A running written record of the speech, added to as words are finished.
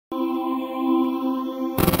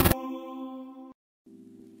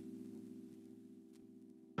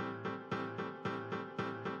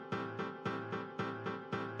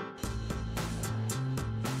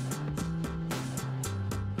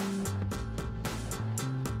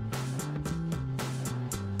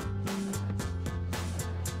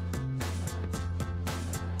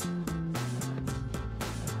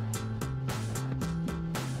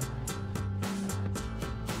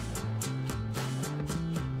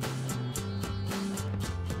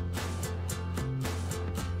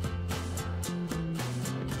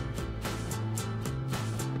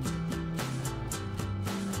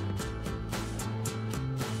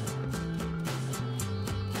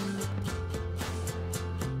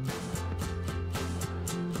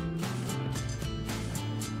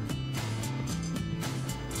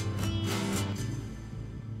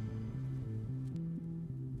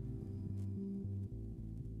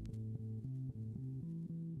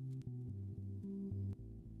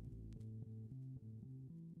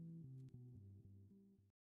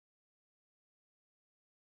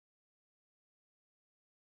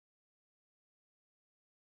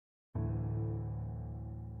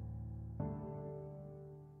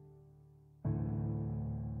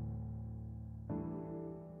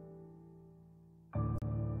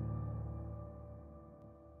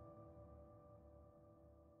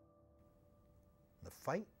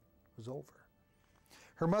fight was over.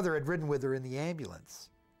 Her mother had ridden with her in the ambulance.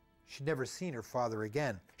 She'd never seen her father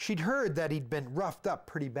again. She'd heard that he'd been roughed up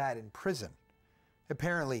pretty bad in prison.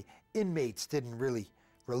 Apparently, inmates didn't really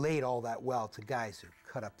relate all that well to guys who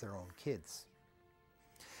cut up their own kids.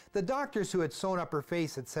 The doctors who had sewn up her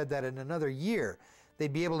face had said that in another year,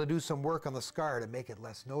 they'd be able to do some work on the scar to make it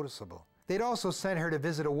less noticeable. They'd also sent her to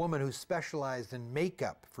visit a woman who specialized in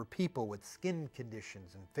makeup for people with skin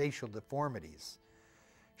conditions and facial deformities.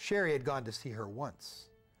 Sherry had gone to see her once,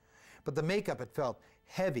 but the makeup had felt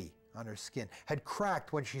heavy on her skin, had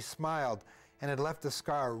cracked when she smiled, and had left the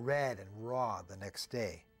scar red and raw the next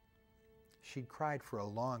day. She'd cried for a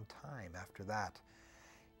long time after that.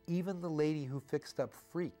 Even the lady who fixed up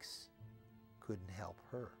freaks couldn't help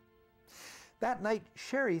her. That night,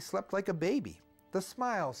 Sherry slept like a baby, the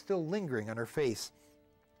smile still lingering on her face.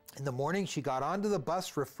 In the morning, she got onto the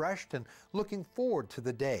bus refreshed and looking forward to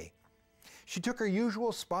the day. She took her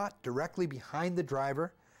usual spot directly behind the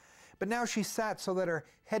driver, but now she sat so that her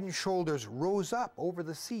head and shoulders rose up over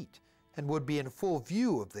the seat and would be in full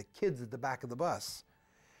view of the kids at the back of the bus.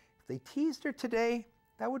 If they teased her today,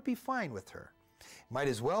 that would be fine with her. Might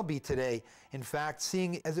as well be today, in fact,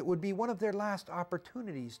 seeing as it would be one of their last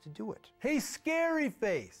opportunities to do it. "Hey, scary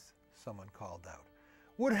face," someone called out.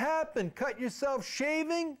 "What happened? Cut yourself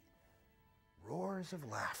shaving?" Roars of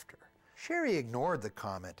laughter. Sherry ignored the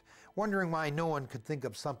comment, wondering why no one could think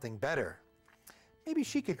of something better. Maybe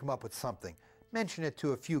she could come up with something, mention it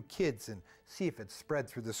to a few kids and see if it spread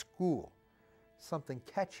through the school. Something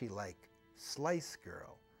catchy like Slice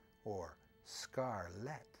Girl or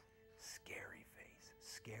Scarlet. "Scary face,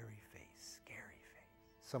 scary face, scary face,"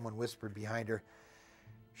 someone whispered behind her.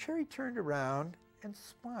 Sherry turned around and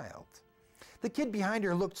smiled. The kid behind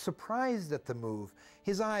her looked surprised at the move,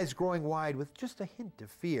 his eyes growing wide with just a hint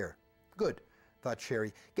of fear. "Good," thought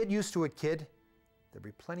Sherry. "Get used to it, kid." There'd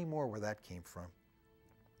be plenty more where that came from.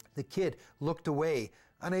 The kid looked away,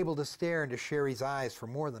 unable to stare into Sherry's eyes for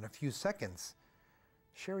more than a few seconds.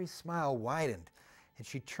 Sherry's smile widened, and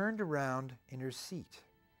she turned around in her seat.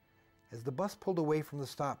 As the bus pulled away from the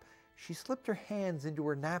stop, she slipped her hands into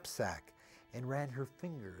her knapsack and ran her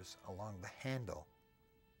fingers along the handle.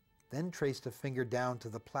 Then traced a finger down to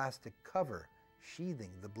the plastic cover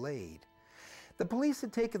sheathing the blade. The police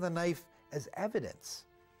had taken the knife as evidence,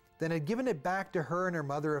 then had given it back to her and her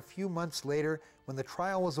mother a few months later when the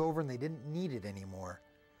trial was over and they didn't need it anymore.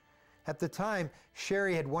 At the time,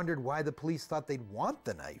 Sherry had wondered why the police thought they'd want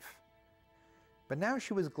the knife. But now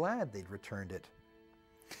she was glad they'd returned it.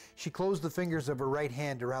 She closed the fingers of her right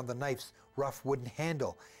hand around the knife's rough wooden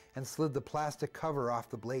handle and slid the plastic cover off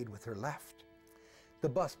the blade with her left. The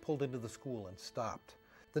bus pulled into the school and stopped.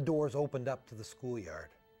 The doors opened up to the schoolyard.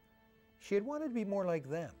 She had wanted to be more like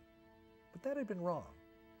them, but that had been wrong.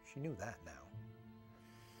 She knew that now.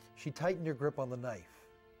 She tightened her grip on the knife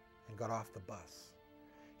and got off the bus.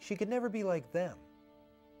 She could never be like them,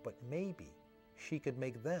 but maybe she could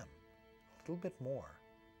make them a little bit more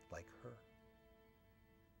like her.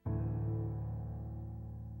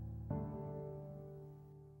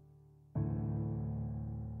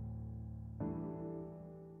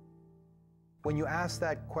 When you ask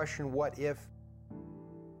that question, what if,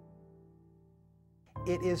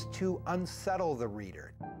 it is to unsettle the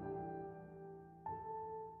reader,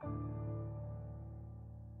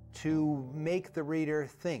 to make the reader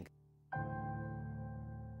think,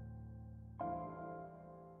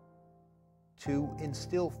 to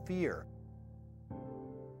instill fear.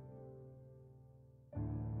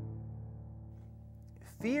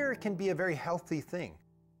 Fear can be a very healthy thing.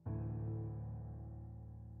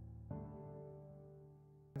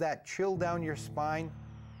 That chill down your spine,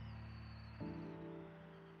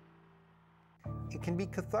 it can be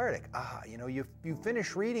cathartic. You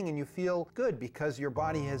finish reading and you feel good because your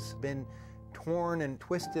body has been torn and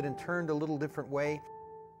twisted and turned a little different way.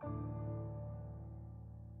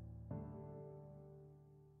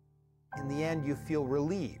 In the end, you feel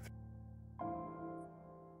relieved.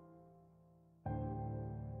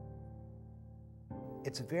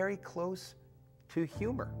 It's very close to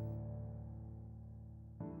humor.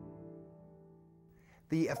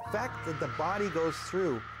 The effect that the body goes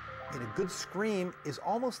through in a good scream is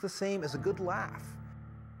almost the same as a good laugh.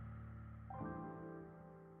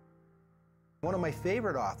 One of my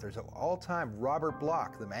favorite authors of all time, Robert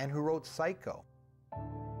Bloch, the man who wrote Psycho.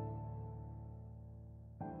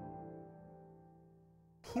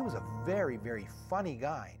 He was a very, very funny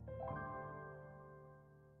guy.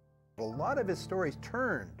 A lot of his stories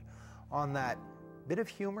turned on that bit of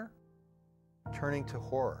humor, turning to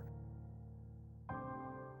horror.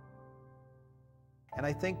 And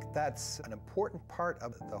I think that's an important part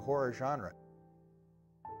of the horror genre.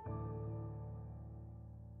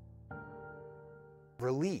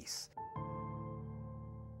 release.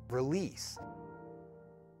 Release.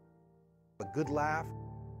 A good laugh,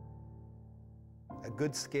 a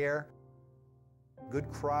good scare,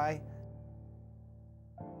 good cry,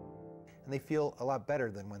 and they feel a lot better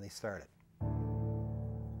than when they started.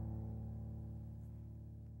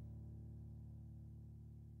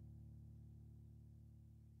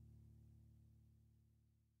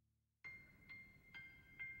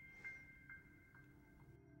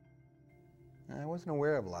 I wasn't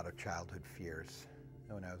aware of a lot of childhood fears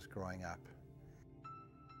when I was growing up.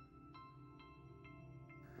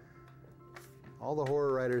 All the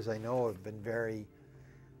horror writers I know have been very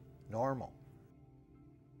normal.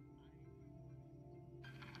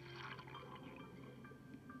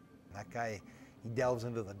 That guy, he delves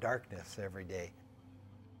into the darkness every day.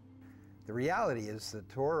 The reality is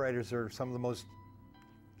that horror writers are some of the most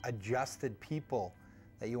adjusted people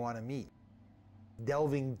that you want to meet.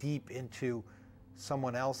 Delving deep into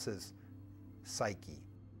someone else's psyche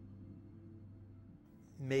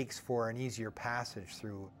makes for an easier passage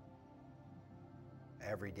through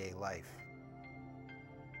everyday life.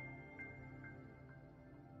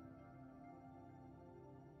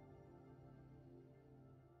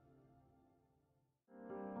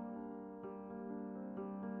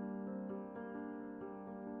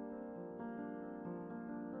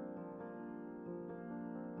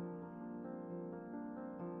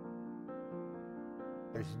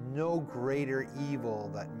 There's no greater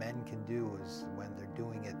evil that men can do is when they're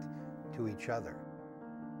doing it to each other.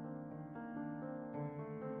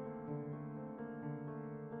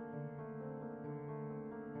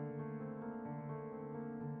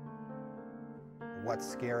 What's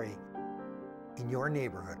scary in your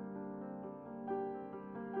neighborhood?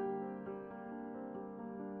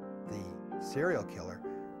 The serial killer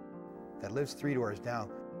that lives 3 doors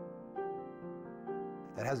down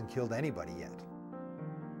that hasn't killed anybody yet.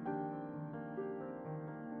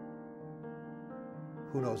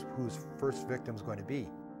 Who knows whose first victim's going to be?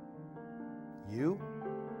 You?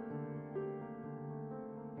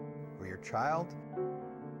 Or your child?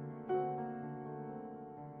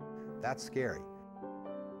 That's scary.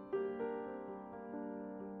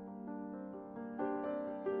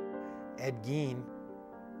 Ed Gein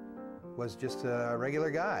was just a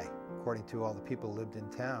regular guy, according to all the people who lived in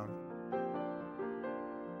town.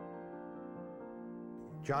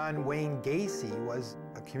 John Wayne Gacy was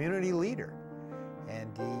a community leader,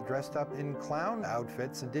 and he dressed up in clown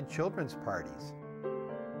outfits and did children's parties.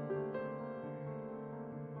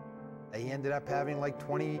 He ended up having like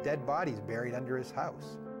 20 dead bodies buried under his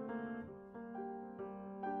house.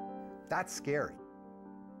 That's scary.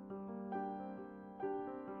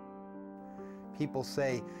 People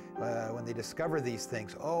say when they discover these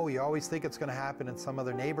things, oh, you always think it's going to happen in some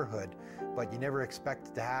other neighborhood, but you never expect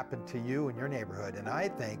it to happen to you in your neighborhood. And I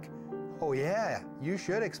think, oh yeah, you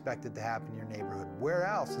should expect it to happen in your neighborhood. Where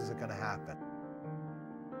else is it going to happen?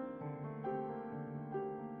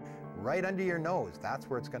 Right under your nose, that's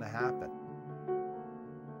where it's going to happen.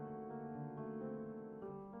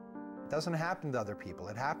 It doesn't happen to other people,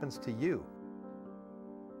 it happens to you.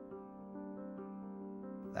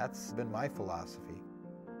 That's been my philosophy.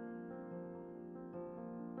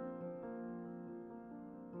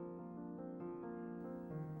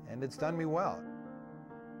 And it's done me well.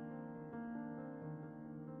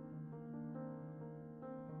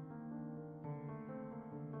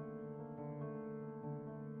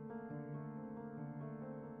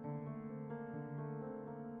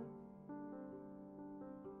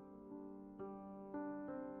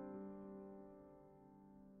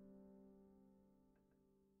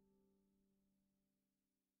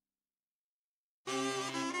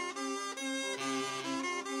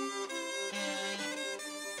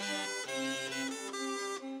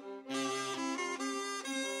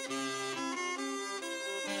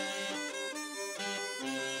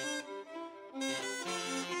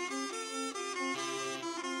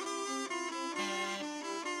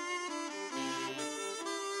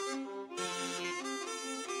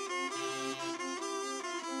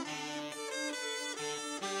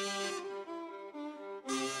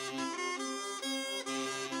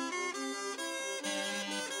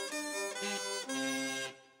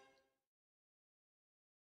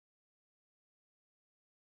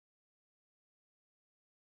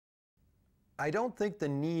 I don't think the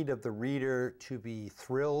need of the reader to be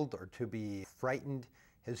thrilled or to be frightened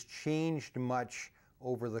has changed much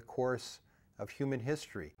over the course of human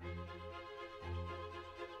history.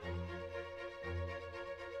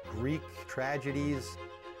 Greek tragedies,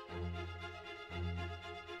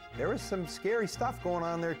 there was some scary stuff going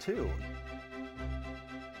on there too.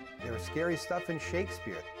 There was scary stuff in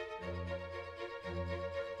Shakespeare.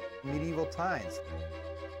 medieval times.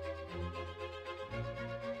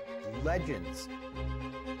 Legends.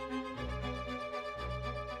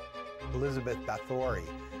 Elizabeth Bathory,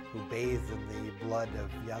 who bathed in the blood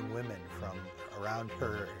of young women from around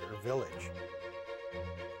her village.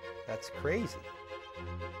 That's crazy.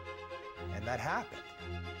 And that happened.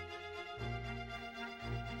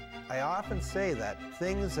 I often say that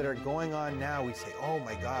things that are going on now, we say, oh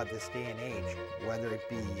my God, this day and age, whether it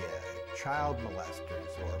be child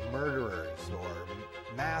molesters or murderers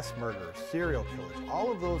or mass murderers, serial killers,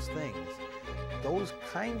 all of those things, those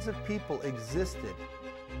kinds of people existed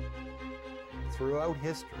throughout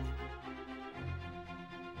history.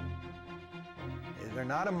 They're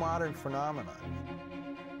not a modern phenomenon.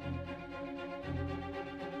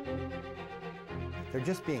 They're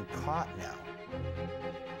just being caught now.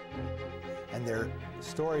 And their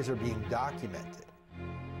stories are being documented.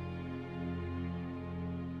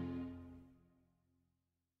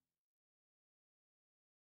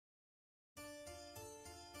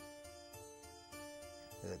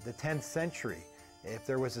 The 10th century, if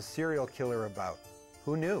there was a serial killer about,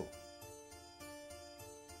 who knew?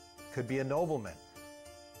 Could be a nobleman.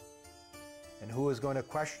 And who was going to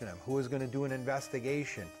question him? Who was going to do an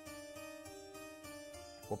investigation?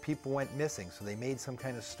 Well, people went missing, so they made some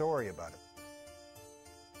kind of story about it.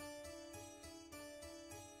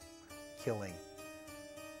 Killing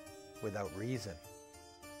without reason.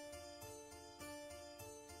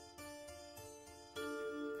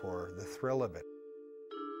 For the thrill of it.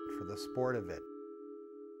 For the sport of it.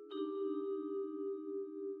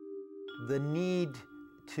 The need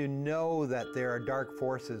to know that there are dark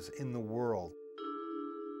forces in the world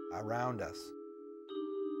around us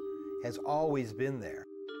has always been there.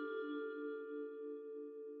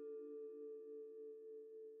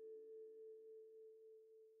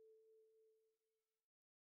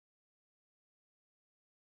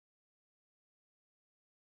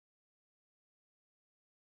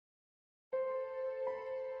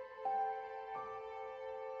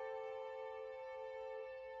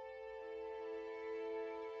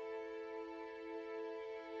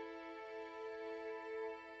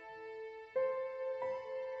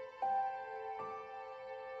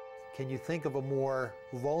 Can you think of a more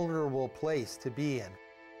vulnerable place to be in?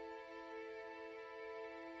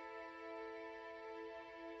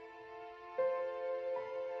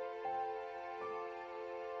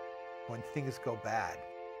 When things go bad.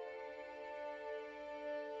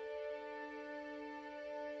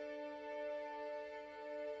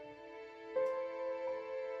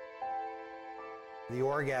 The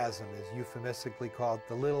orgasm is euphemistically called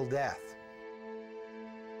the little death.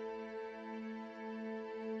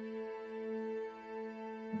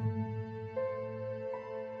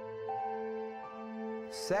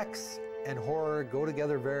 Sex and horror go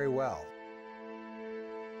together very well.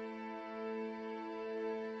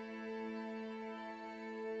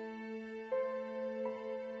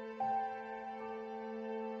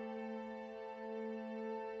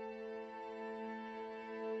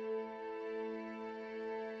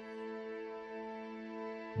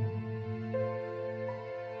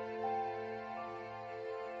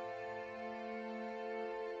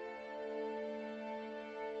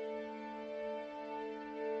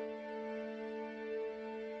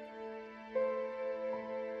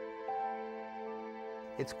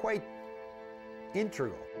 It's quite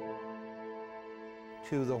integral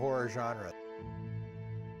to the horror genre.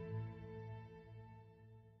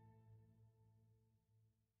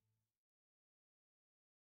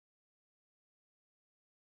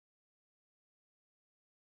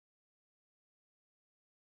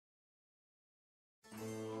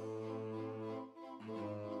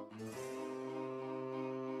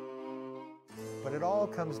 But it all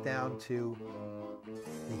comes down to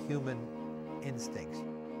the human instincts.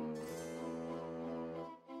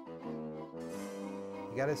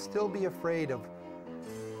 You gotta still be afraid of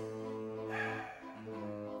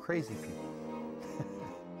crazy people.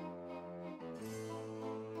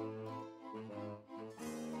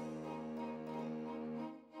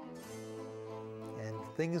 And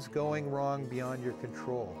things going wrong beyond your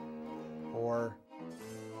control, or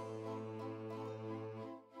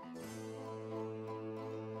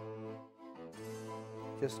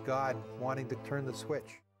just God wanting to turn the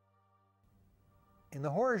switch. In the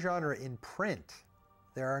horror genre in print,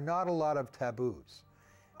 there are not a lot of taboos.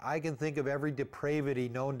 I can think of every depravity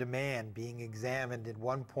known to man being examined at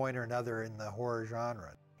one point or another in the horror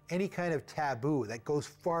genre. Any kind of taboo that goes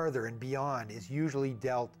farther and beyond is usually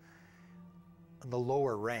dealt in the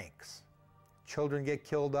lower ranks. Children get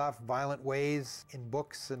killed off violent ways in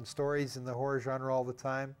books and stories in the horror genre all the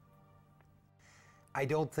time. I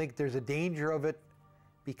don't think there's a danger of it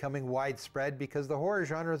becoming widespread because the horror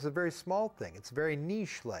genre is a very small thing. It's very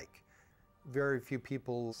niche-like. Very few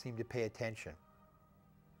people seem to pay attention.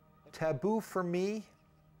 Taboo for me,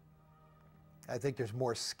 I think there's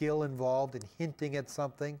more skill involved in hinting at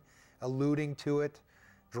something, alluding to it,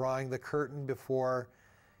 drawing the curtain before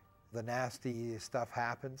the nasty stuff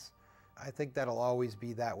happens. I think that'll always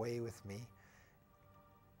be that way with me.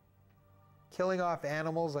 Killing off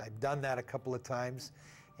animals, I've done that a couple of times,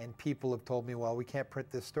 and people have told me, well, we can't print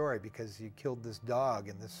this story because you killed this dog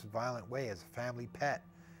in this violent way as a family pet.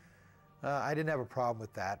 I didn't have a problem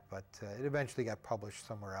with that, but it eventually got published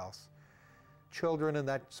somewhere else. Children in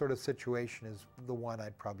that sort of situation is the one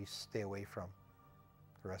I'd probably stay away from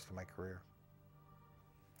the rest of my career.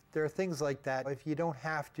 There are things like that. If you don't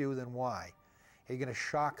have to, then why? Are you going to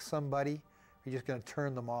shock somebody, or are you just going to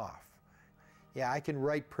turn them off? Yeah, I can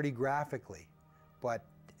write pretty graphically, but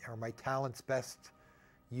are my talents best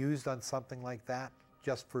used on something like that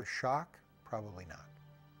just for shock? Probably not.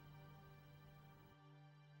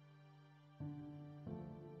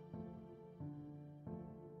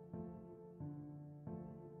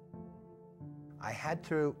 I had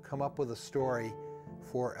to come up with a story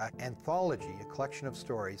for an anthology, a collection of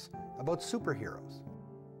stories about superheroes.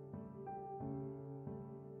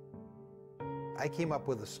 I came up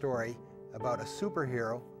with a story about a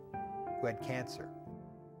superhero who had cancer.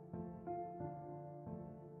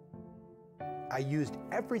 I used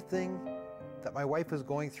everything that my wife was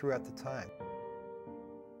going through at the time.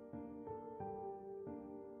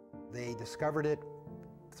 They discovered it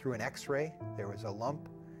through an X-ray. There was a lump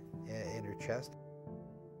in her chest.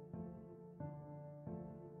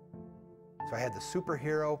 So I had the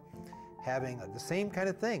superhero having the same kind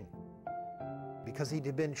of thing because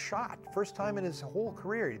he'd been shot. First time in his whole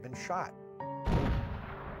career he'd been shot.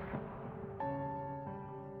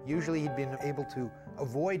 Usually he'd been able to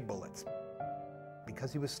avoid bullets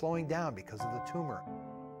because he was slowing down because of the tumor.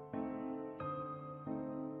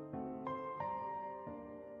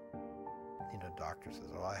 You know, doctor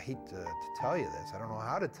says, oh, I hate to tell you this. I don't know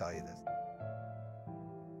how to tell you this.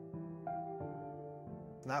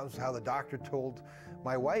 And that was how the doctor told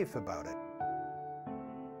my wife about it.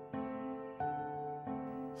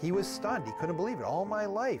 He was stunned. He couldn't believe it. All my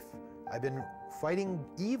life, I've been fighting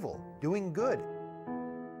evil, doing good.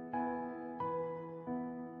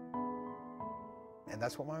 And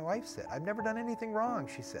that's what my wife said. I've never done anything wrong,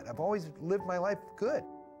 she said. I've always lived my life good.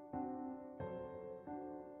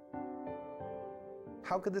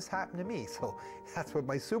 How could this happen to me? So that's what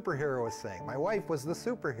my superhero was saying. My wife was the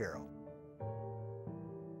superhero.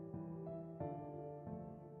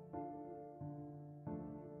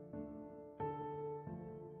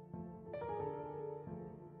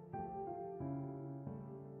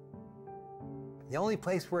 The only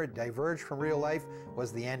place where it diverged from real life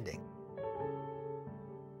was the ending.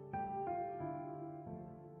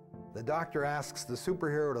 The doctor asks the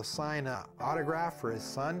superhero to sign an autograph for his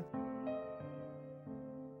son.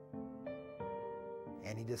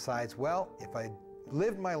 And he decides, well, if I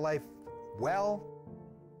lived my life well,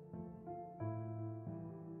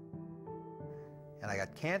 and I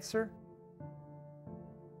got cancer,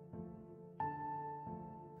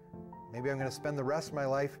 maybe I'm going to spend the rest of my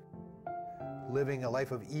life living a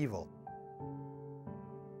life of evil.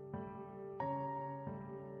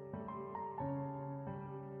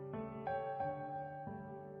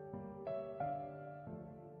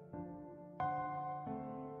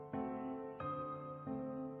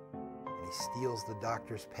 And he steals the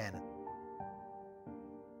doctor's pen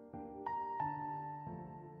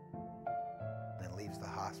and leaves the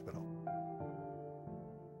hospital.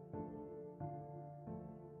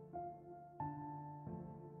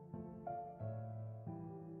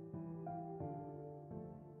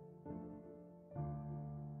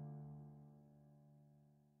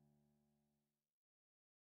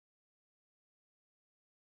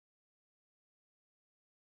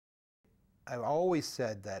 I've always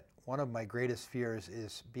said that one of my greatest fears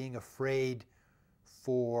is being afraid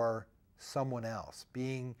for someone else,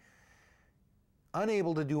 being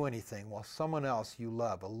unable to do anything while someone else you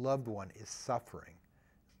love, a loved one, is suffering.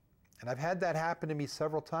 And I've had that happen to me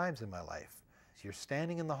several times in my life. You're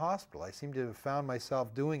standing in the hospital. I seem to have found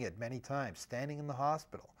myself doing it many times, standing in the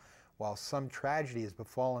hospital while some tragedy has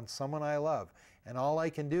befallen someone I love. And all I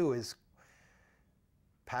can do is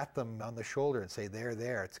pat them on the shoulder and say,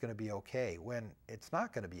 there, it's going to be okay, when it's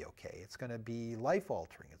not going to be okay. It's going to be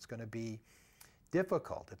life-altering. It's going to be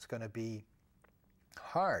difficult. It's going to be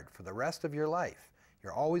hard for the rest of your life.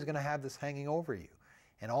 You're always going to have this hanging over you.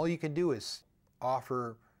 And all you can do is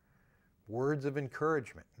offer words of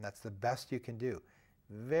encouragement, and that's the best you can do.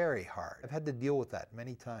 Very hard. I've had to deal with that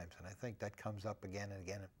many times, and I think that comes up again and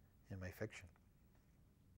again in my fiction.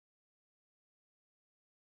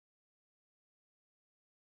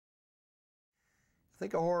 I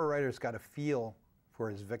think a horror writer's got a feel for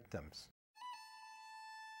his victims.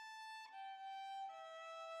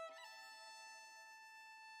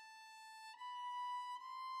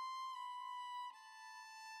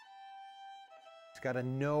 He's got to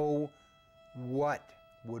know what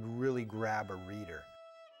would really grab a reader.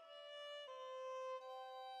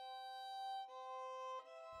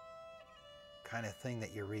 Kind of thing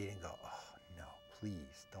that you read and go, oh no,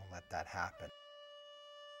 please don't let that happen.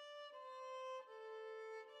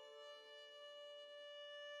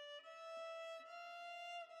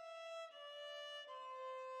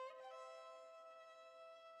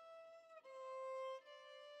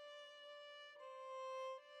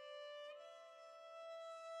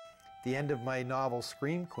 The end of my novel,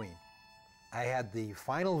 Scream Queen, I had the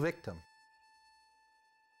final victim,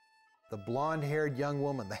 the blonde-haired young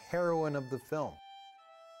woman, the heroine of the film.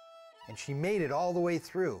 And she made it all the way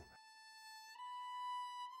through.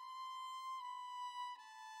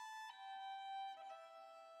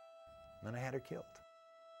 And then I had her killed.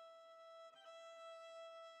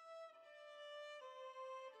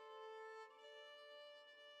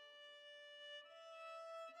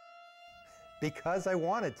 Because I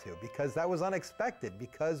wanted to, because that was unexpected,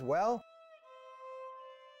 because, well,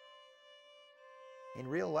 in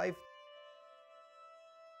real life,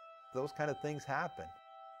 those kind of things happen.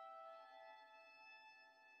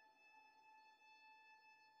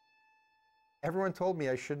 Everyone told me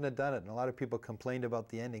I shouldn't have done it, and a lot of people complained about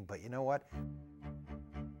the ending, but you know what?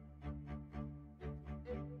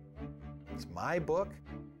 It's my book.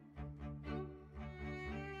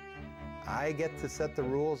 I get to set the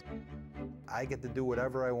rules. I get to do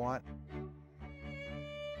whatever I want.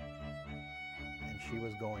 And she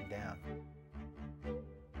was going down.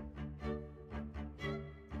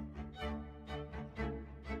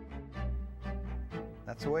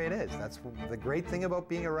 That's the way it is. That's the great thing about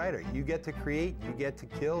being a writer. You get to create, you get to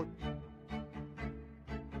kill.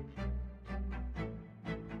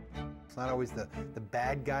 It's not always the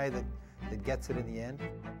bad guy that gets it in the end.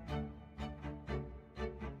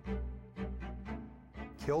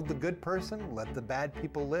 Killed the good person, let the bad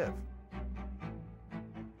people live.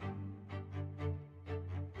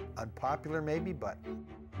 Unpopular maybe, but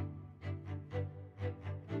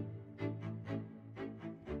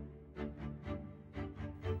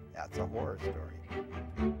that's a horror story.